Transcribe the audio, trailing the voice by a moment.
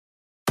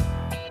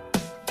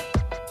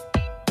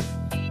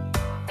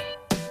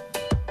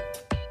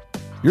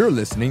You're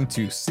listening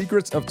to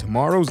Secrets of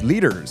Tomorrow's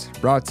Leaders,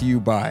 brought to you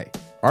by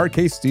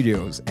RK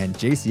Studios and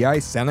JCI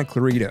Santa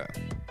Clarita.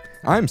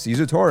 I'm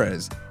Cesar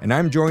Torres, and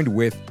I'm joined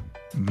with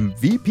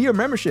VP of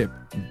Membership,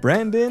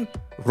 Brandon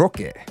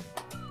Roque.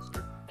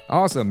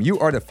 Awesome. You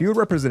are the field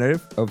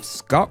representative of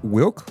Scott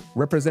Wilk,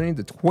 representing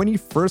the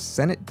 21st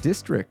Senate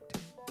District.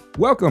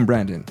 Welcome,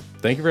 Brandon.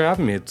 Thank you for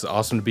having me. It's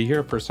awesome to be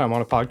here. First time on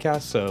a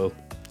podcast, so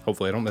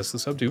hopefully I don't mess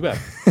this up too bad.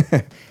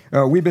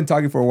 We've been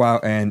talking for a while,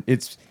 and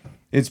it's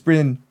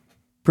been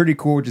pretty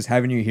cool just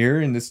having you here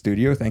in the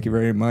studio. Thank you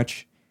very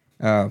much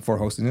for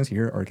hosting us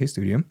here at RK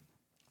Studio.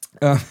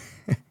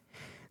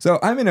 So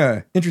I'm in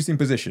an interesting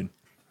position.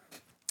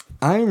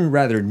 I'm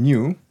rather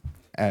new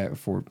here at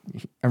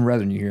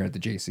the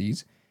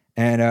JCs,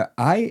 and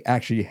I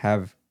actually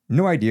have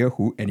no idea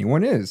who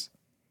anyone is.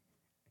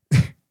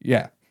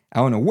 Yeah,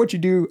 I don't know what you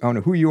do. I don't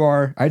know who you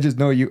are. I just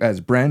know you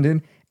as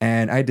Brandon,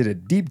 and I did a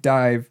deep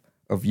dive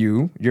of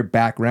you, your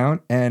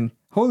background, and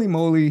holy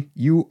moly,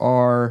 you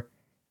are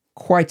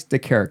quite the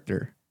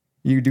character.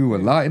 You do a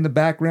lot in the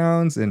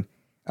backgrounds, and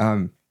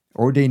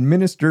ordained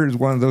minister is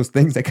one of those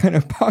things that kind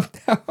of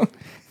popped out.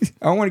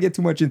 I don't want to get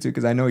too much into it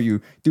because I know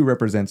you do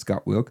represent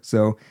Scott Wilk.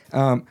 So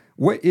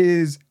what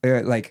is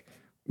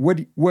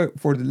what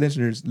for the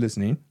listeners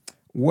listening,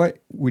 what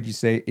would you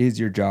say is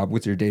your job?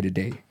 What's your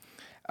day-to-day?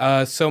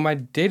 So my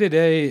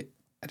day-to-day,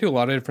 I do a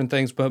lot of different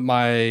things, but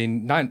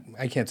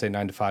I can't say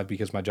 9 to 5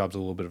 because my job's a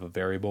little bit of a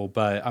variable,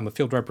 but I'm a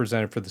field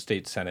representative for the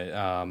state Senate.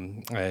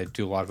 I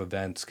do a lot of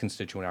events,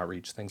 constituent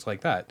outreach, things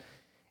like that.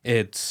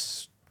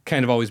 It's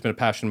kind of always been a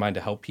passion of mine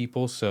to help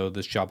people, so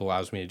this job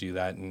allows me to do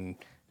that and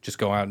just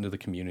go out into the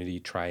community,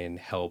 try and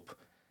help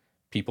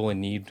people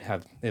in need,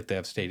 if they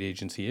have state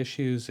agency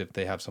issues, if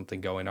they have something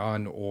going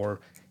on, or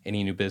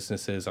any new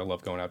businesses. I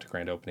love going out to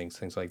grand openings,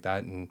 things like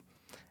that, and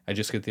I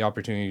just get the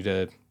opportunity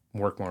to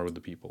work more with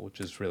the people,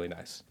 which is really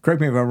nice. Correct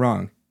me if I'm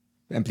wrong,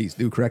 and please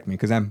do correct me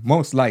because I'm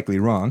most likely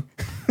wrong.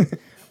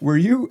 Were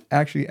you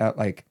actually at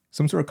like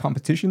some sort of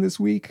competition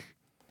this week?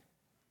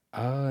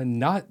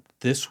 Not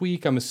this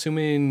week. I'm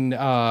assuming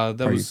that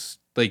was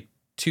like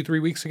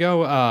 2-3 weeks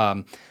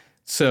ago.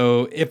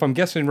 So if I'm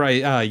guessing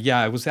right,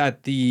 I was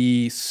at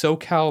the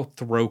SoCal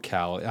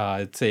ThrowCal.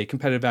 It's a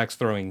competitive axe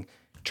throwing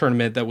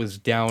tournament that was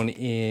down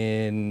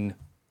in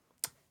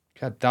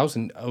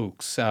Thousand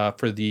Oaks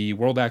for the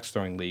World Axe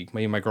Throwing League.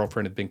 Me and my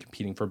girlfriend have been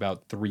competing for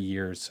about 3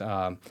 years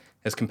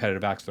as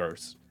competitive axe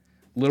throwers.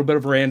 A little bit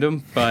of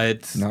random,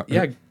 but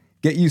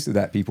Get used to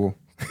that, people.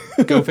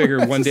 Go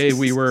figure. One day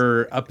we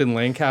were up in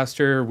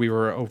Lancaster. We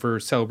were over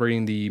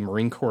celebrating the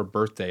Marine Corps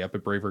birthday up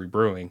at Bravery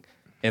Brewing,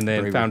 and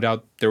then found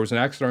out there was an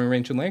axe throwing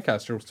range in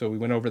Lancaster. So we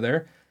went over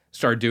there,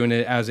 started doing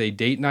it as a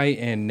date night,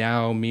 and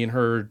now me and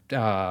her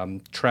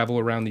travel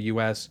around the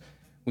U.S.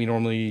 We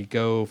normally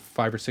go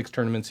 5 or 6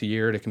 tournaments a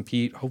year to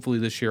compete. Hopefully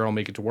this year I'll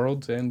make it to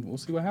Worlds, and we'll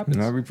see what happens.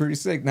 That'll be pretty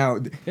sick. Now,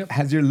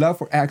 Has your love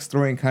for axe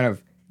throwing kind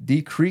of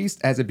decreased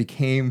as it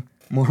became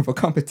more of a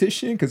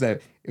competition? Because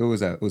it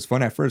was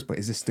fun at first, but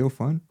is it still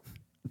fun?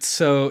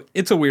 So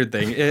it's a weird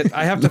thing.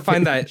 I have to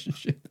find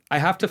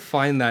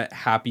that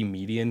happy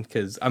median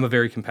because I'm a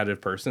very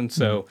competitive person.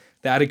 So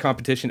the added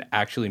competition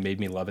actually made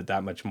me love it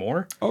that much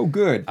more. Oh,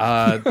 good.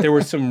 There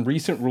were some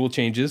recent rule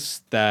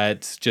changes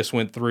that just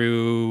went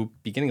through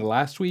beginning of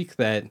last week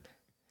that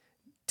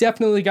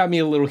definitely got me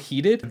a little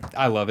heated.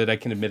 I love it. I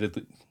can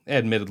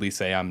admittedly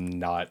say I'm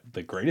not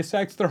the greatest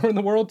axe thrower in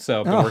the world. So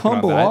I've been working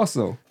humble on that.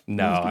 Also.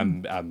 No,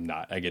 I'm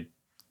not. I get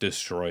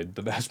destroyed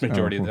the vast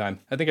majority of the time.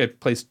 I think I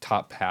placed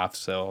top half,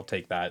 so I'll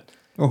take that.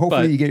 Well,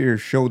 hopefully you get your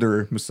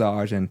shoulder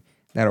massage and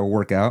that'll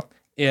work out.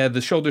 Yeah, the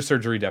shoulder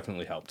surgery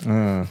definitely helped.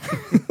 Now,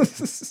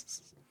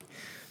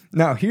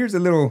 here's a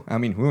little,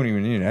 we don't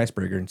even need an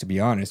icebreaker, to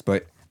be honest,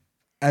 but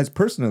as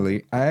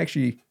personally, I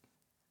actually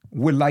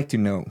would like to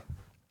know,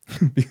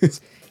 because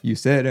you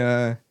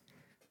said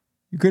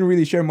you couldn't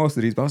really share most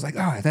of these, but I was like,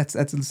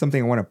 that's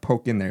something I want to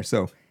poke in there.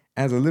 So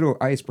as a little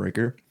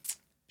icebreaker,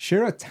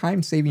 share a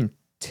time-saving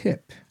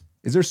tip.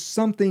 Is there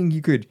something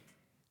you could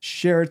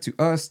share to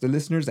us, the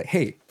listeners, that,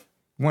 hey,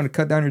 you want to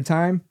cut down your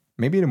time?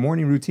 Maybe in a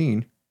morning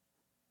routine.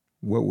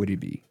 What would it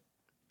be?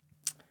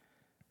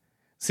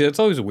 See, that's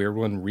always a weird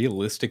one.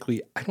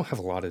 Realistically, I don't have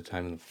a lot of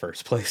time in the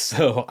first place.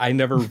 So I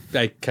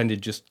kind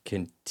of just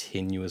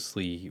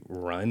continuously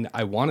run.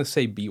 I want to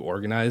say be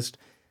organized,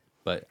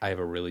 but I have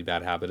a really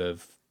bad habit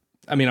of,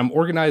 I'm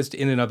organized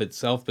in and of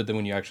itself, but then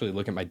when you actually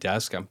look at my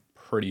desk, I'm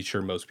pretty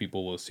sure most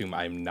people will assume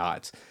I'm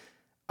not.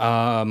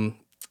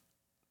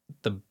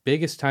 The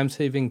biggest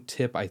time-saving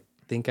tip I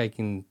think I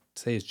can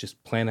say is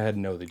just plan ahead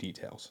and know the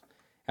details.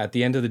 At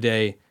the end of the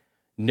day,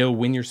 know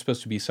when you're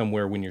supposed to be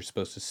somewhere, when you're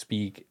supposed to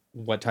speak,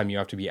 what time you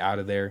have to be out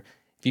of there.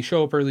 If you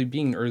show up early,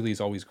 being early is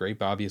always great,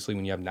 but obviously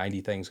when you have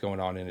 90 things going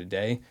on in a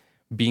day,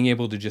 being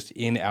able to just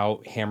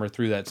out, hammer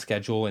through that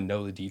schedule and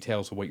know the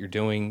details of what you're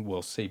doing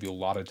will save you a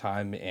lot of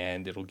time,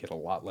 and it'll get a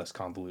lot less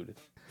convoluted.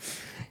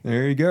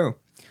 There you go.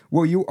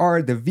 Well, you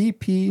are the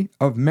VP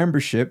of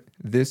Membership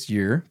this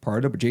year,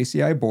 part of a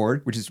JCI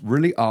board, which is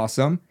really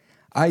awesome.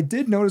 I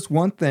did notice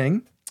one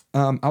thing.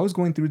 I was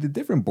going through the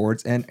different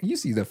boards, and you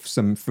see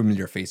some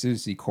familiar faces.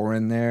 You see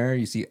Corin there.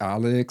 You see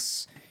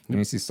Alex.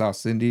 You see South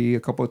Cindy a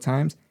couple of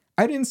times.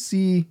 I didn't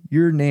see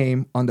your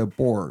name on the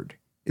board.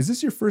 Is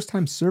this your first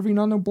time serving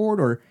on the board,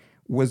 or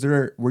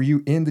were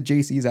you in the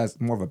JCs as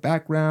more of a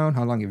background?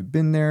 How long have you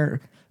been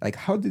there? Like,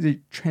 how did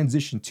it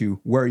transition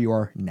to where you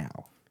are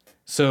now?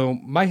 So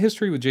my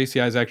history with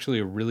JCI is actually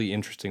a really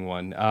interesting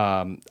one.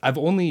 I've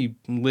only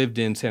lived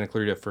in Santa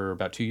Clarita for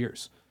about 2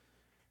 years.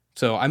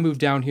 So I moved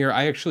down here.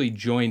 I actually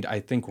joined, I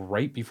think,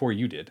 right before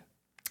you did.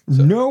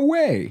 So No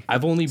way.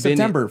 I've only been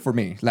September for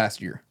me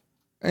last year.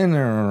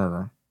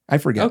 No. I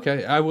forget.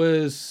 Okay, I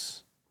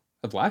was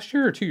of last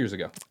year or 2 years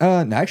ago.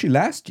 No, actually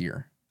last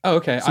year. Oh,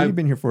 okay. So you've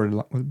been here for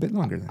a bit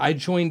longer than that. I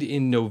joined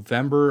in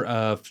November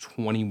of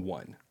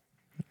 21. There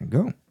you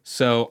go.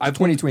 So I've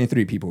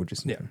 2023 people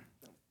just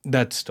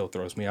that still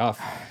throws me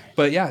off.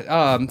 But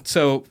yeah,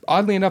 so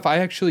oddly enough, I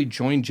actually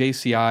joined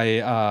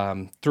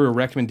JCI through a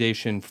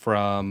recommendation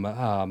from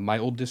my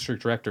old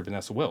district director,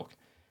 Vanessa Wilk.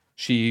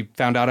 She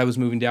found out I was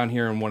moving down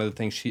here, and one of the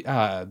things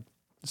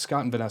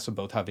Scott and Vanessa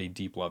both have a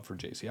deep love for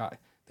JCI.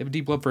 They have a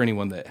deep love for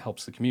anyone that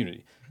helps the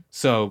community.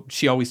 So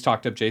she always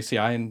talked up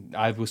JCI, and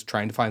I was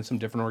trying to find some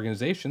different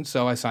organizations,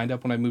 so I signed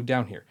up when I moved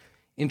down here.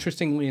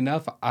 Interestingly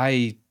enough,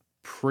 I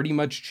pretty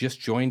much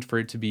just joined for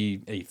it to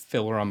be a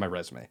filler on my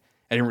resume.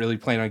 I didn't really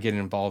plan on getting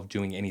involved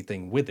doing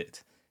anything with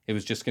it. It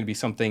was just going to be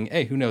something,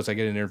 hey, who knows? I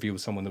get an interview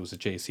with someone that was a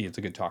JC. It's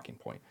a good talking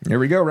point. There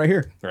we go, right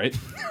here. Right?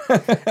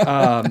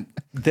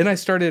 Then I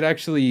started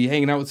actually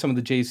hanging out with some of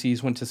the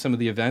JCs, went to some of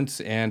the events,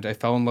 and I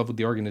fell in love with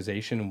the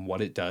organization and what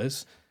it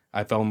does.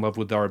 I fell in love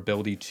with our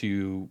ability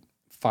to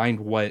find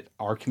what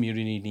our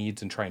community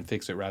needs and try and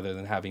fix it rather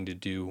than having to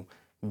do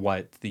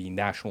what the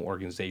national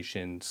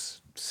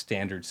organization's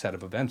standard set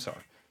of events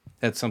are.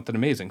 That's something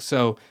amazing.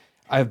 So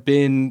I've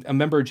been a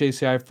member of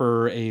JCI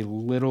for a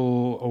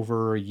little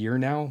over a year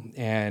now.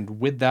 And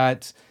with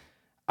that,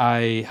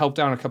 I helped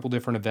out on a couple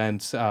different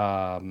events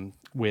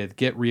with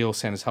Get Real,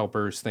 Santa's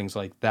Helpers, things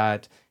like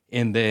that.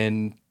 And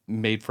then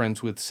made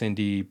friends with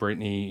Cindy,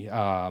 Brittany,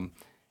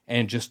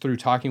 and just through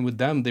talking with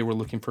them, they were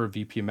looking for a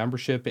VP of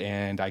membership.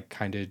 And I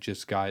kind of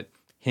just got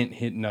hint,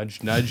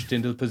 nudged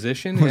into the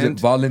position. Was it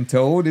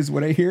voluntold is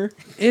what I hear?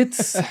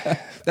 It's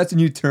that's a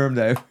new term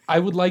that I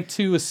would like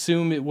to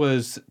assume it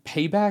was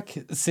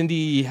payback.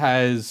 Cindy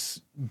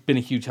has been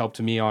a huge help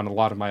to me on a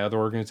lot of my other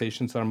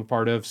organizations that I'm a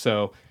part of.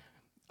 So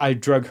I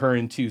drug her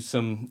into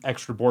some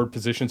extra board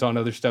positions on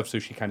other stuff. So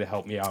she kind of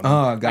helped me out.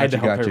 Oh, I had to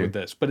help got her you. with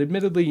this. But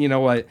admittedly, you know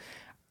what?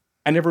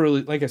 I never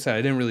really, like I said,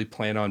 I didn't really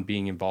plan on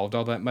being involved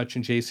all that much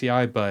in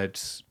JCI,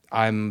 but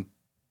I'm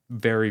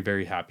very,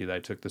 very happy that I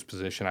took this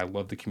position. I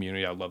love the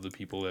community. I love the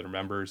people that are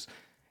members,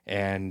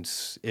 and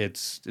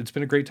it's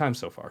been a great time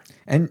so far.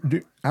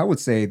 And I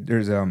would say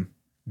there's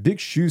big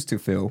shoes to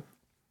fill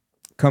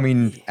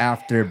coming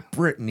after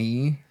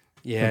Brittany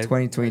in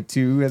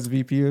 2022 as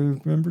VP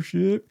of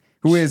membership,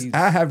 who is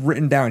I have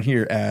written down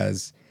here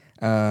as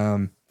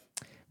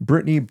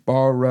Brittany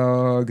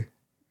Balrog,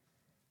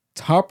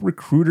 top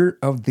recruiter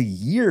of the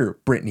year.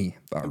 Brittany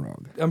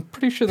Balrog. I'm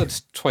pretty sure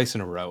that's twice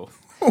in a row.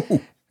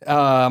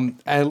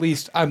 At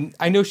least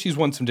I know she's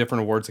won some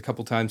different awards a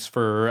couple times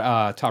for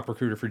top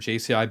recruiter for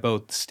JCI,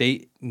 both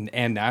state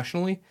and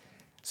nationally.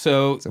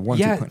 So it's a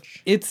 1-2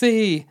 punch.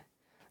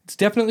 It's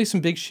definitely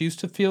some big shoes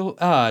to fill.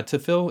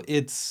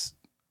 It's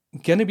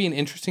gonna be an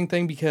interesting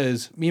thing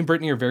because me and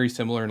Brittany are very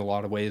similar in a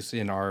lot of ways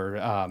in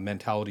our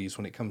mentalities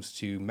when it comes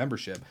to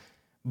membership.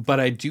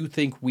 But I do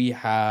think we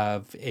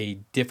have a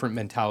different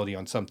mentality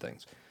on some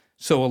things.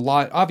 So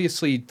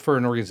obviously, for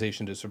an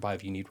organization to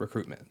survive, you need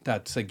recruitment.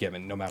 That's a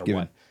given, no matter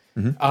what.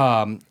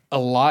 Mm-hmm. A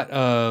lot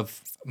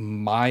of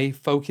my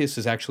focus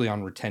is actually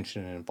on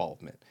retention and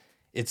involvement.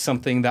 It's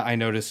something that I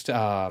noticed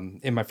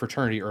in my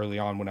fraternity early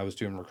on when I was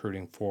doing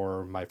recruiting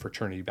for my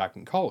fraternity back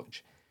in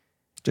college.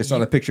 Just saw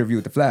the picture of you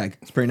with the flag.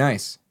 It's pretty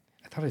nice.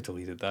 I thought I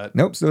deleted that.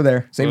 Nope, still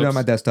there. Saved it on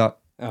my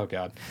desktop. Oh,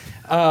 God.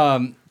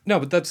 No,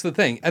 but that's the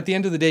thing. At the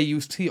end of the day, you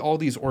see all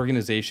these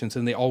organizations,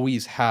 and they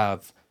always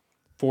have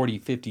 40,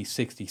 50,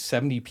 60,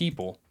 70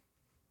 people.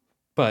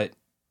 But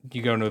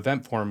you go to an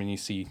event forum and you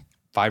see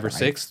 5 or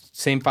 6,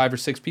 same 5 or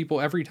 6 people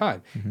every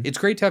time. Mm-hmm. It's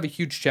great to have a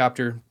huge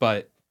chapter,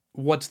 but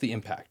what's the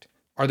impact?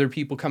 Are there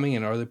people coming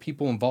in? Are there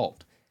people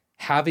involved?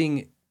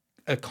 Having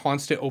a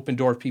constant open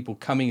door of people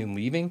coming and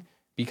leaving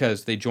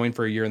because they join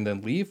for a year and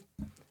then leave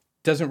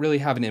doesn't really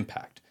have an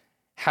impact.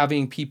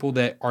 Having people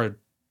that are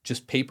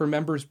just paper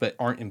members but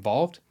aren't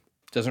involved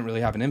doesn't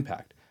really have an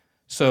impact.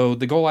 So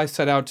the goal I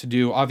set out to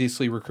do,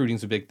 obviously recruiting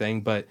is a big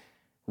thing, but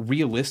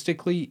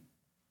realistically,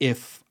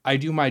 if I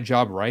do my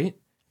job right,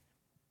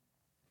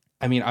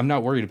 I mean, I'm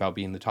not worried about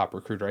being the top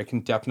recruiter. I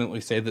can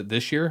definitely say that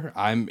this year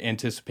I'm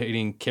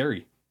anticipating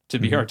Carrie to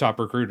be our top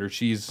recruiter.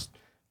 She's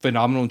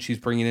phenomenal and she's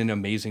bringing in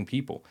amazing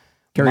people.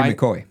 Carrie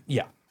McCoy.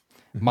 Yeah.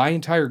 Mm-hmm. My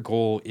entire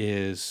goal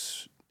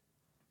is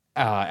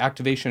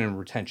activation and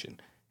retention.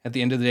 At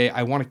the end of the day,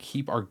 I want to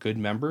keep our good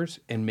members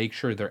and make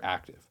sure they're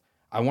active.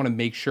 I want to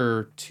make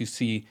sure to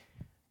see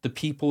the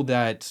people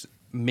that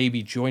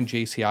maybe joined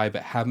JCI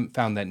but haven't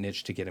found that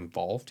niche to get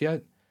involved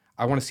yet.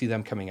 I want to see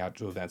them coming out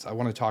to events. I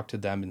want to talk to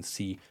them and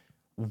see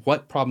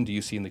what problem do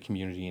you see in the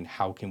community and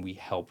how can we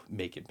help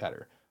make it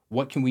better?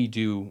 What can we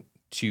do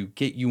to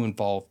get you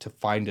involved to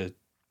find a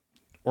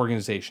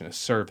organization, a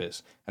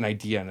service, an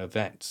idea, an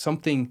event,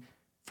 something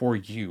for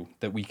you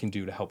that we can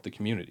do to help the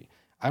community.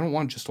 I don't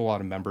want just a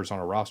lot of members on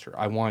a roster.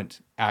 I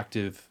want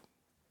active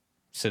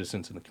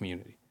citizens in the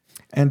community.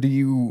 And do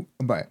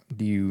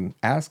you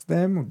ask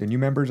them, the new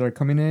members are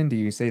coming in, do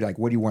you say like,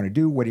 what do you want to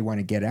do? What do you want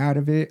to get out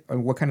of it? Or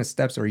what kind of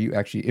steps are you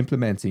actually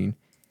implementing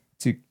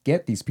to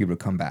get these people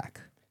to come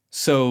back?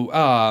 So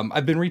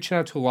I've been reaching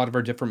out to a lot of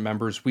our different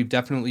members. We've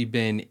definitely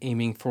been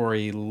aiming for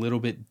a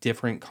little bit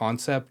different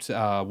concept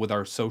with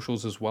our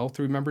socials as well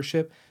through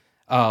membership.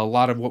 A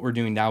lot of what we're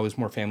doing now is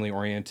more family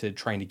oriented,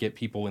 trying to get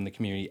people in the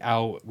community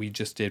out. We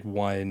just did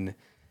one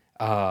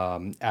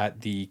at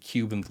the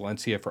Cube in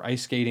Valencia for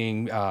ice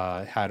skating.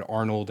 Had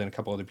Arnold and a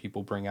couple other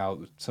people bring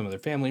out some of their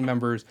family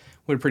members.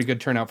 We had a pretty good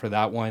turnout for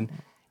that one.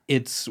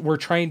 We're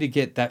trying to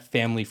get that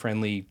family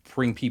friendly,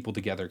 bring people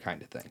together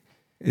kind of thing.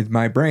 It's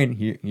my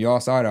brain. You all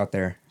saw it out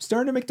there.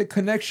 Starting to make the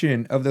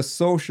connection of the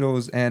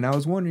socials, and I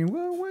was wondering,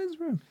 well, why is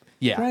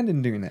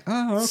Brandon doing that?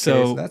 Oh, okay,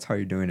 so that's how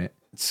you're doing it.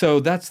 So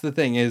that's the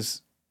thing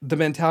is the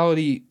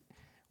mentality.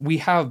 We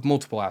have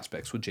multiple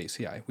aspects with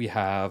JCI. We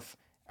have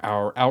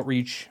our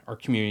outreach, our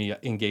community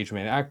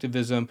engagement and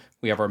activism.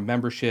 We have our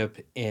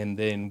membership, and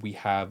then we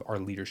have our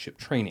leadership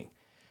training.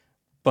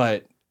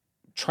 But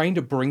trying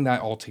to bring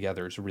that all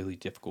together is a really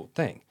difficult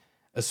thing,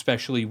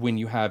 especially when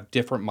you have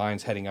different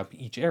minds heading up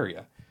each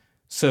area.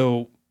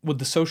 So with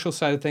the social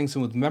side of things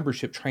and with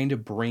membership, trying to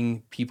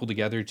bring people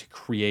together to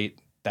create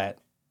that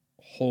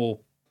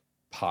whole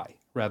pie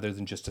rather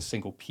than just a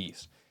single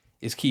piece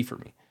is key for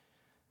me.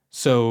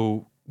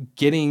 So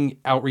getting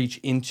outreach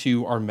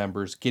into our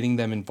members, getting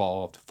them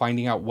involved,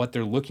 finding out what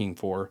they're looking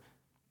for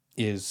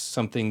is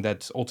something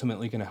that's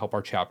ultimately going to help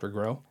our chapter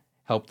grow,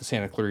 help the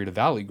Santa Clarita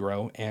Valley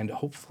grow, and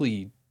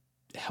hopefully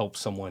help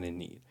someone in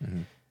need.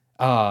 Mm-hmm.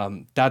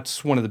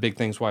 That's one of the big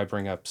things why I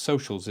bring up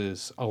socials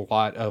is a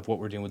lot of what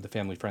we're doing with the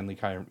family-friendly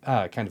kind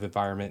of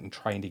environment and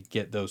trying to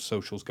get those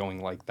socials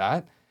going like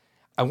that.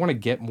 I want to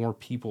get more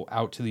people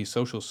out to these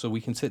socials so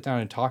we can sit down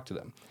and talk to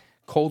them.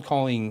 Cold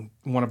calling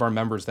one of our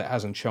members that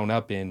hasn't shown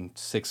up in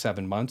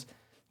 6-7 months,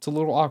 it's a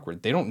little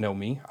awkward. They don't know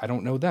me. I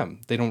don't know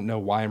them. They don't know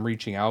why I'm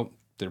reaching out.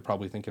 They're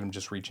probably thinking I'm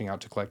just reaching out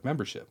to collect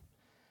membership.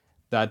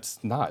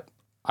 That's not.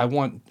 I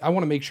want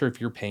to make sure if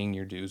you're paying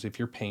your dues, if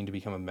you're paying to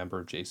become a member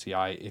of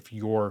JCI, if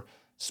you're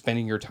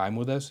spending your time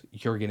with us,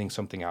 you're getting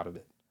something out of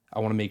it. I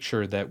want to make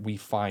sure that we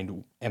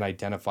find and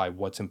identify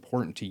what's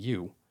important to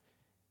you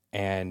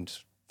and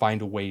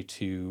find a way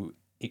to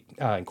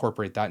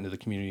incorporate that into the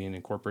community and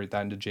incorporate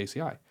that into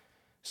JCI.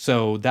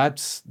 So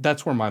that's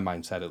where my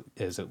mindset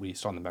is, at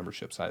least on the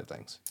membership side of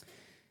things.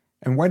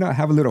 And why not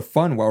have a little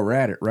fun while we're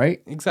at it,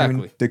 right? Exactly.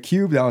 I mean, the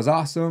Cube, that was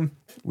awesome.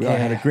 We all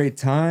had a great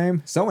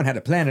time. Someone had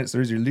to plan it, so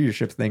there's your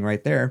leadership thing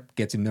right there.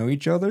 Get to know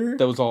each other.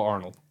 That was all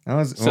Arnold.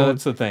 That's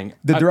the thing.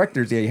 The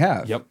directors you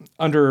have. Yep.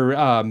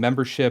 Under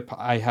membership,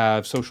 I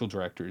have social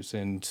directors,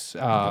 and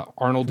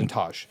Arnold and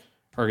Taj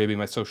are going to be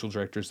my social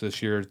directors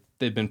this year.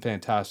 They've been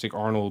fantastic.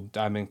 Arnold,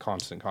 I'm in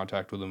constant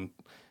contact with him.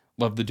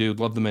 Love the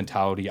dude, love the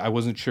mentality. I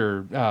wasn't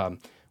sure. When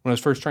I was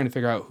first trying to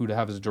figure out who to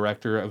have as a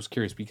director, I was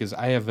curious because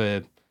I have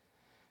a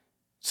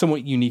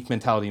somewhat unique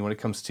mentality when it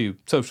comes to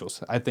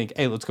socials. I think,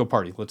 hey, let's go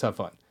party, let's have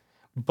fun.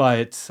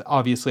 But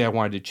obviously I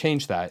wanted to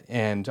change that.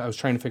 And I was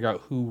trying to figure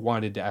out who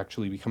wanted to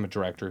actually become a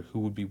director, who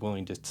would be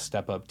willing to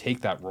step up, take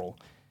that role.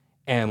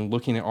 And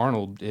looking at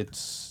Arnold, it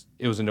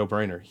was a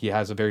no-brainer. He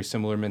has a very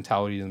similar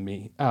mentality to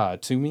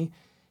me.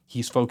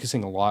 He's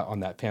focusing a lot on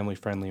that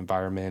family-friendly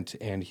environment,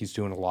 and he's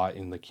doing a lot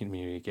in the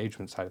community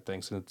engagement side of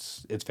things, and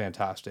it's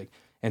fantastic.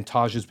 And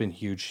Taj has been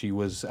huge. She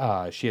had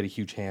a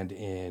huge hand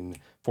in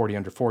 40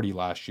 Under 40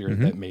 last year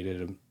that made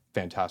it a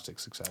fantastic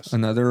success.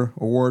 Another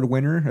award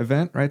winner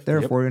event right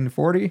there, 40 Under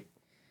 40.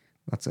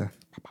 That's a...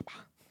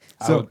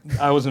 So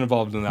I wasn't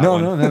involved in that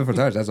one. No, for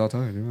Taj. That's all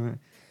Taj.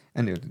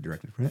 I knew the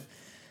director for it.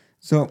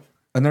 So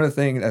another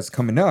thing that's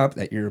coming up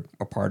that you're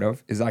a part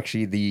of is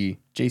actually the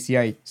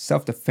JCI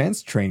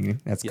self-defense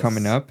training that's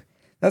coming up.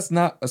 That's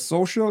not a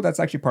social. That's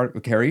actually part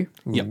of Carrie,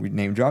 who we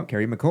name drop,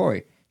 Carrie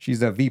McCoy.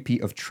 She's the VP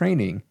of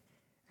training.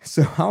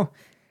 So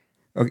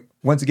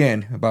once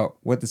again, about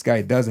what this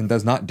guy does and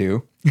does not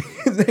do,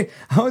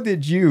 how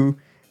did you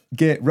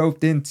get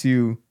roped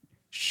into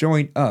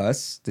showing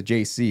us, the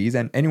JCs,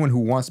 and anyone who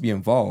wants to be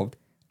involved,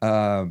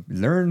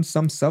 learn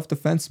some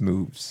self-defense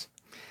moves?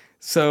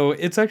 So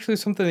it's actually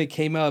something that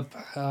came up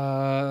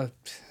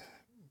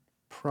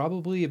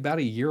probably about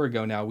a year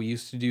ago now. We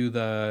used to do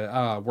the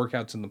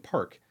workouts in the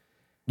park.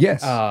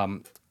 Yes.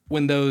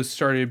 When those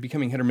started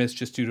becoming hit or miss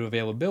just due to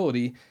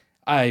availability,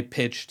 I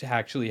pitched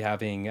actually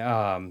having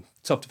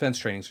self-defense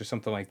trainings or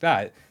something like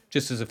that,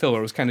 just as a filler.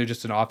 It was kind of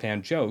just an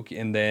offhand joke,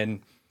 and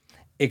then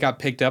it got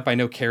picked up. I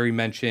know Carrie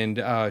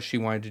mentioned she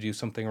wanted to do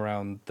something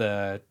around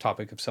the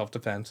topic of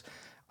self-defense.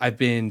 I've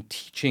been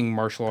teaching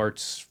martial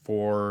arts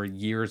for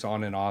years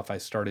on and off. I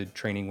started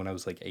training when I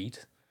was like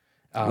 8.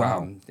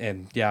 Wow.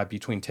 And yeah,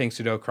 between Tang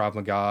Soo Do, Krav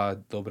Maga, a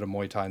little bit of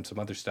Muay Thai and some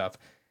other stuff,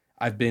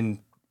 I've been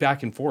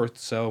back and forth.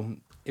 So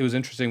it was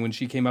interesting when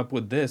she came up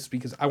with this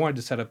because I wanted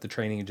to set up the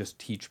training and just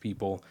teach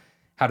people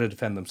how to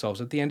defend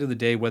themselves. At the end of the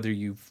day, whether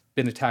you've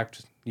been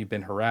attacked, you've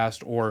been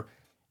harassed, or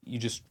you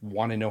just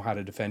want to know how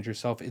to defend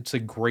yourself, it's a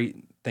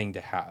great thing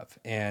to have.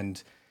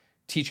 And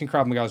teaching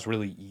Krav Maga is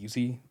really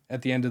easy.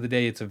 At the end of the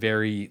day, it's a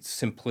very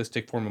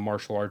simplistic form of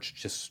martial arts,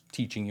 just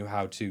teaching you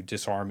how to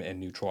disarm and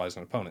neutralize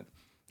an opponent.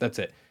 That's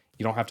it.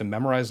 You don't have to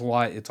memorize a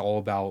lot. It's all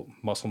about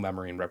muscle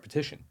memory and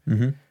repetition.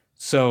 Mm-hmm.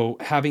 So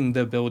having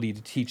the ability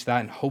to teach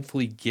that and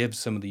hopefully give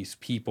some of these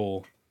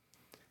people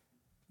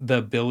the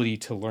ability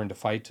to learn to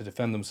fight, to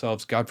defend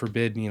themselves. God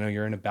forbid,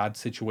 you're in a bad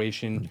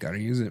situation. You got to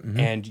use it. Mm-hmm.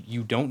 And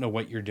you don't know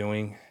what you're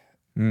doing.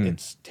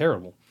 It's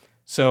terrible.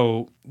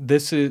 So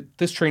this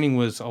training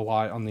was a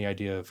lot on the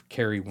idea of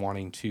Carrie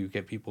wanting to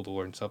get people to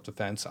learn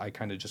self-defense. I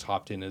kind of just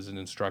hopped in as an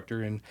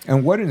instructor. And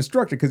what an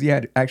instructor, because he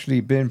had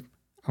actually been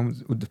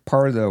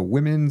part of the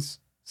women's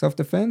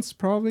self-defense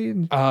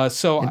probably.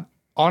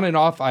 On and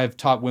off, I've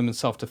taught women's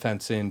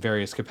self-defense in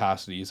various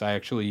capacities. I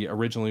actually,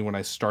 originally when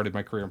I started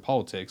my career in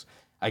politics,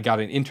 I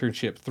got an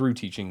internship through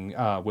teaching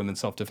women's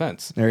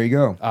self-defense. There you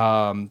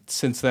go.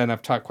 Since then,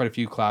 I've taught quite a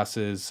few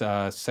classes,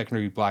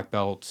 secondary black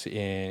belt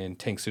in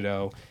Tang Soo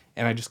Do,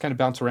 and I just kind of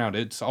bounce around.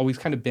 It's always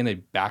kind of been a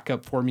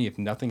backup for me. If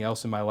nothing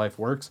else in my life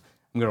works,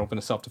 I'm going to open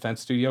a self-defense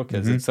studio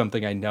because it's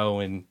something I know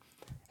and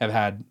have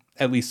had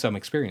at least some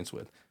experience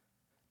with.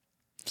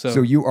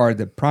 So you are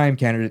the prime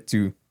candidate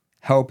to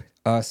help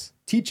us,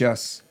 teach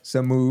us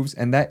some moves,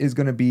 and that is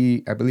going to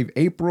be, I believe,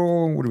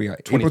 April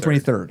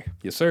 23rd.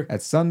 Yes, sir.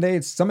 At Sunday,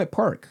 it's Summit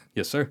Park.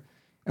 Yes, sir.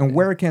 And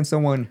where can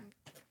someone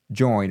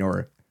join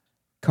or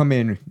come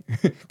in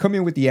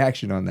with the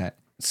action on that?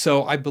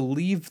 So I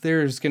believe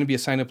there's going to be a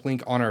sign-up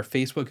link on our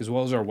Facebook as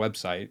well as our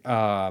website.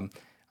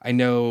 I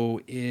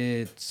know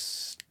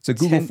it's a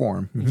Google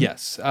form. Mm-hmm.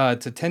 Yes.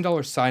 It's a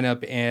 $10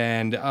 sign-up,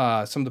 and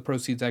some of the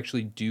proceeds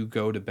actually do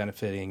go to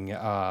benefiting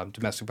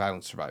domestic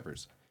violence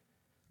survivors.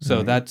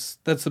 So that's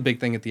the big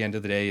thing at the end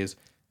of the day is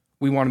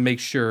we want to make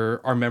sure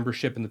our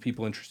membership and the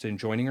people interested in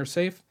joining are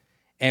safe.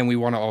 And we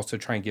want to also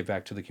try and give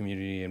back to the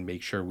community and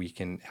make sure we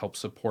can help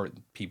support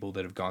people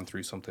that have gone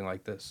through something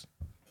like this.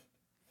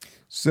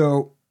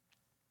 So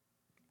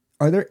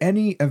are there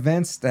any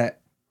events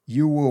that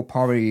you will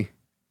probably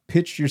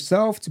pitch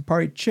yourself to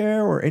probably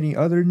chair or any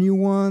other new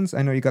ones?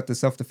 I know you got the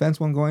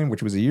self-defense one going,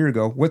 which was a year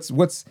ago. What's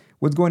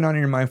going on in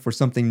your mind for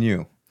something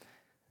new?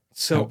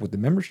 So help with the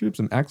membership,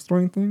 some axe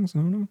throwing things? I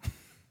don't know.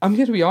 I'm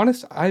going to be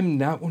honest, I'm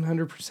not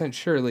 100%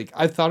 sure. Like,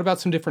 I've thought about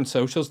some different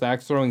socials. The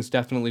axe throwing is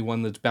definitely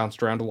one that's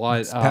bounced around a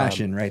lot. It's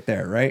passion right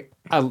there, right?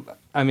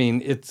 I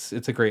mean, it's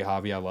a great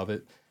hobby. I love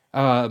it.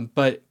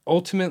 But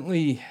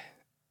ultimately,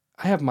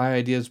 I have my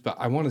ideas, but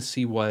I want to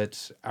see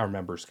what our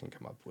members can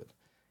come up with.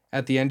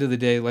 At the end of the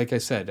day, like I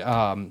said,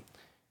 one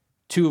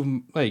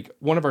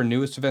of our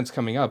newest events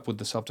coming up with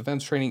the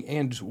self-defense training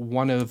and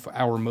one of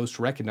our most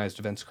recognized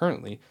events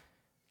currently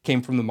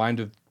came from the mind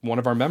of one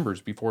of our members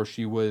before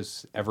she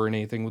was ever in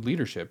anything with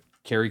leadership.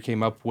 Carrie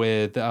came up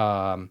with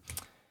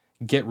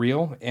Get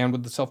Real and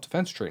with the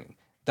self-defense training.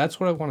 That's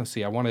what I want to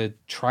see. I want to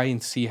try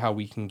and see how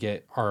we can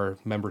get our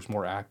members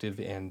more active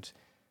and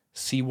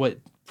see what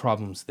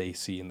problems they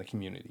see in the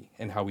community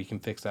and how we can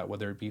fix that,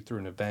 whether it be through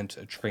an event,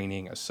 a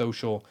training, a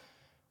social,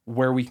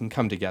 where we can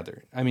come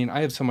together. I mean,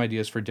 I have some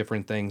ideas for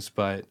different things,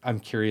 but I'm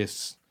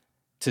curious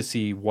to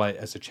see what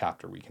as a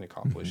chapter we can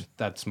accomplish. Mm-hmm.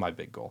 That's my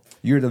big goal.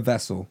 You're the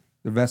vessel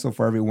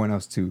for everyone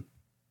else to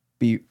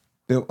be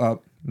built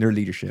up their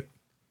leadership,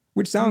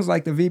 which sounds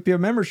like the VP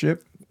of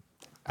membership.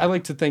 I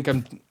like to think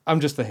I'm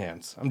just the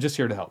hands. I'm just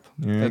here to help.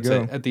 That's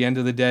it. At the end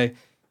of the day,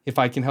 if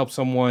I can help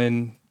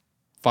someone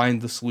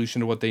find the solution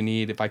to what they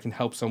need, if I can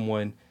help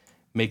someone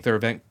make their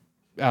event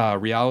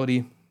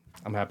reality,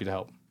 I'm happy to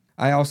help.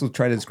 I also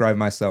try to describe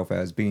myself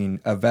as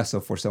being a vessel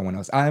for someone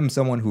else. I am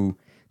someone who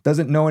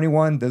doesn't know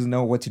anyone, doesn't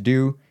know what to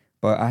do,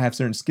 but I have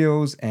certain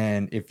skills,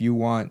 and if you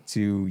want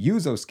to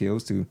use those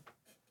skills to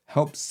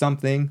help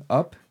something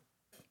up,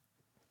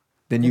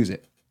 then use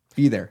it.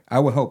 Be there. I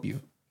will help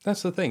you.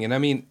 That's the thing. And I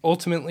mean,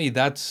 ultimately,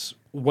 that's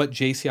what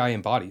JCI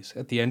embodies.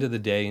 At the end of the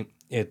day,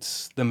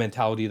 it's the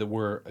mentality that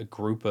we're a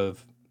group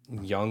of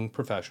young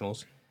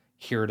professionals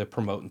here to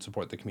promote and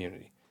support the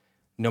community.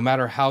 No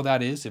matter how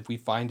that is, if we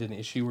find an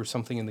issue or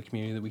something in the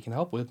community that we can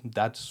help with,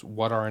 that's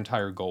what our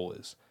entire goal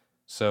is.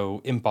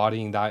 So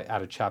embodying that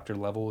at a chapter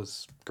level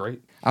is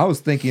great. I was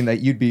thinking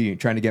that you'd be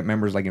trying to get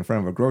members like in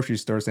front of a grocery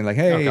store saying like,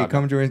 hey,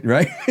 come join,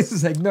 right? It's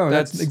just like, no,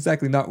 that's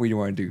exactly not what you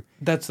want to do.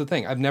 That's the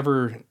thing. I've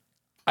never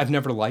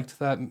liked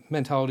that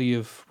mentality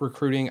of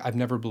recruiting. I've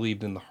never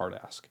believed in the hard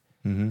ask.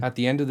 Mm-hmm. At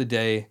the end of the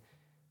day,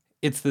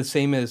 it's the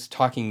same as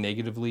talking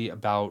negatively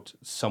about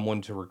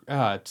someone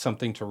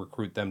something to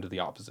recruit them to the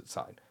opposite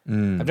side.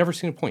 I've never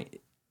seen a point.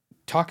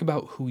 Talk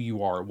about who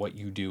you are, what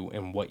you do,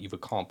 and what you've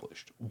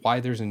accomplished. Why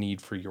there's a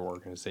need for your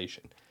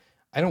organization.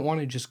 I don't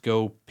want to just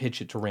go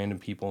pitch it to random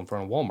people in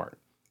front of Walmart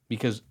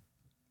because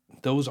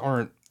those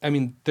aren't. I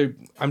mean,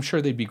 I'm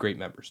sure they'd be great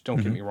members.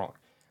 Don't get me wrong.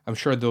 I'm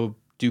sure they'll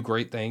do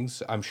great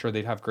things. I'm sure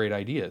they'd have great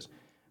ideas.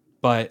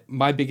 But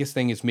my biggest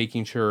thing is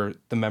making sure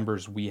the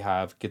members we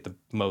have get the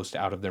most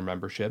out of their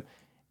membership,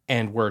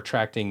 and we're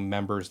attracting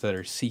members that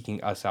are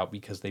seeking us out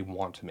because they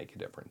want to make a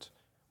difference.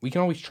 We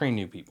can always train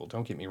new people.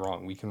 Don't get me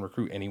wrong. We can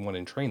recruit anyone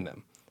and train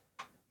them.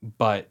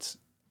 But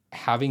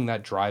having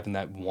that drive and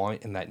that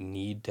want and that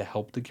need to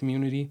help the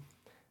community,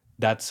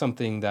 that's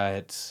something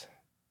that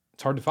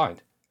it's hard to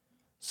find.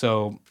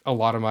 So a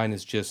lot of mine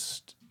is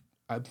just,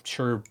 I'm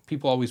sure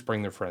people always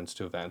bring their friends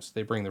to events.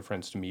 They bring their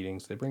friends to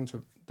meetings. They bring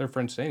their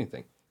friends to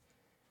anything.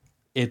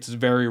 It's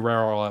very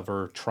rare I'll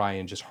ever try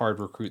and just hard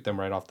recruit them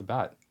right off the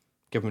bat.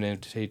 Give them an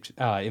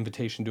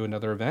invitation to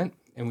another event,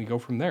 and we go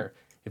from there.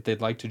 If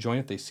they'd like to join,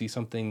 if they see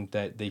something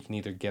that they can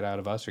either get out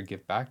of us or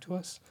give back to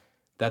us,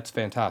 that's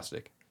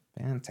fantastic.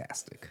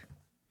 Fantastic.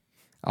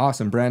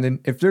 Awesome,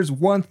 Brandon. If there's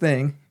one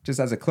thing, just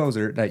as a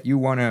closer, that you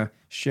want to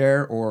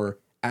share or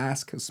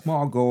ask a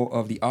small goal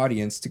of the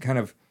audience to kind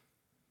of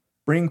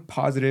bring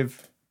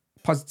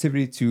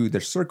positivity to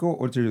their circle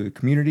or to the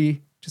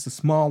community, just a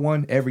small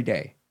one every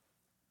day,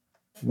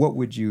 what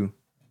would you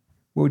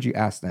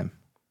ask them?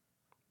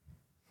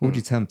 What would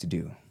you tell them to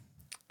do?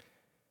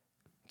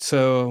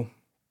 So,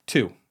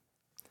 2.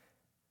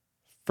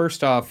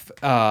 First off,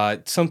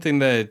 something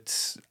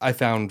that I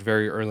found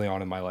very early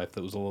on in my life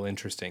that was a little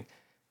interesting.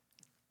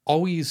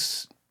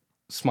 Always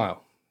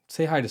smile.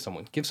 Say hi to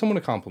someone. Give someone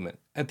a compliment.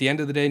 At the end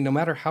of the day, no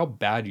matter how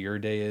bad your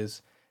day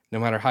is, no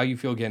matter how you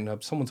feel getting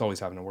up, someone's always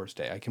having a worse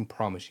day. I can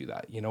promise you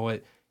that. You know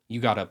what? You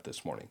got up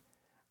this morning.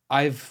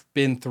 I've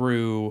been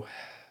through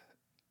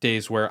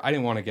days where I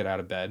didn't want to get out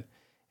of bed.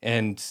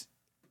 And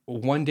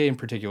one day in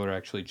particular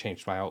actually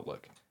changed my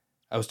outlook.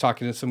 I was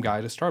talking to some guy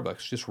at a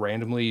Starbucks, just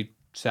randomly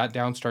sat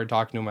down, started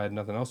talking to him. I had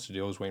nothing else to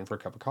do. I was waiting for a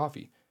cup of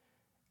coffee.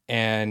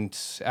 And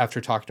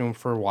after talking to him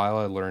for a while,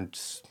 I learned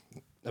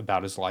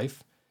about his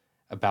life,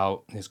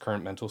 about his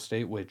current mental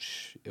state,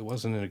 which it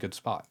wasn't in a good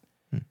spot.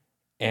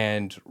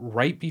 And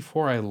right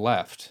before I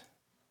left,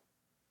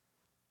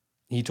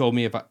 he told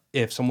me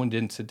if someone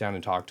didn't sit down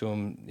and talk to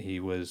him, he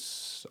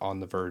was on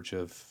the verge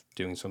of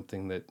doing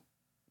something that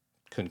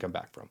couldn't come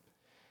back from.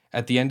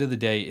 At the end of the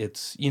day,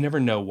 you never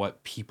know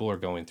what people are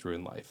going through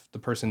in life. The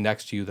person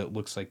next to you that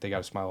looks like they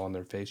got a smile on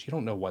their face, you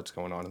don't know what's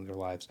going on in their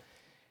lives.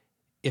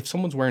 If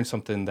someone's wearing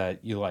something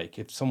that you like,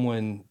 if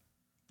someone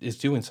is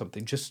doing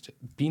something, just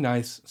be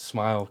nice,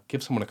 smile,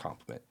 give someone a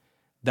compliment.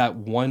 That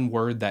one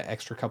word, that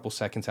extra couple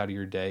seconds out of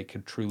your day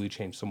could truly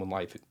change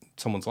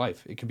someone's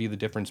life. It could be the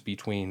difference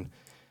between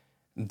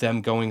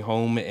them going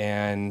home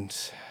and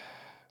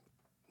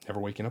never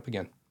waking up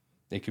again.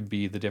 It could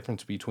be the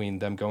difference between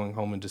them going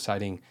home and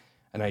deciding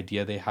an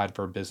idea they had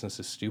for a business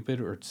is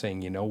stupid, or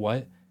saying, you know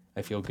what,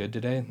 I feel good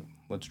today.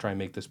 Let's try and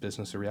make this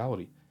business a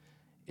reality.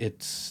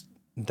 It's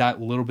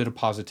that little bit of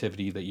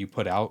positivity that you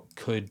put out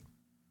could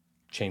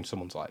change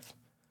someone's life.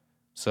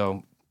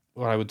 So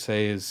what I would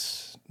say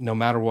is, no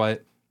matter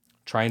what,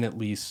 try and at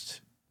least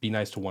be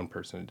nice to one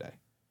person a day.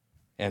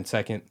 And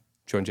second,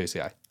 join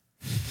JCI.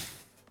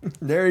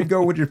 There you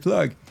go with your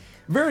plug.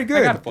 Very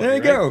good. There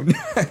you go.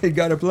 You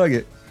got to plug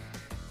it.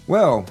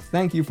 Well,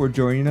 thank you for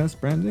joining us,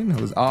 Brandon. It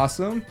was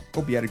awesome.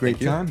 Hope you had a great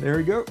time. There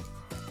we go.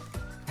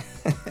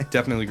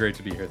 Definitely great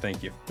to be here.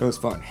 Thank you. It was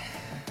fun.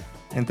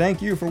 And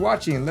thank you for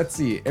watching. Let's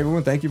see.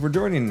 Everyone, thank you for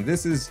joining.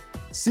 This is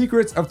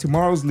Secrets of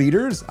Tomorrow's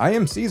Leaders. I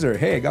am Caesar.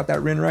 Hey, I got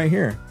that written right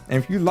here.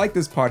 And if you like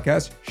this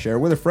podcast, share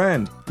with a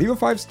friend. Leave a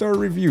 5-star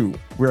review.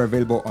 We're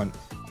available on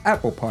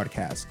Apple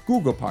Podcasts,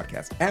 Google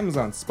Podcasts,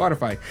 Amazon,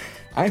 Spotify,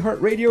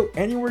 iHeartRadio,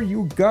 anywhere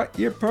you got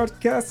your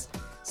podcasts.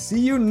 See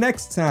you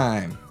next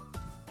time.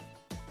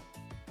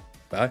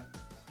 Bye.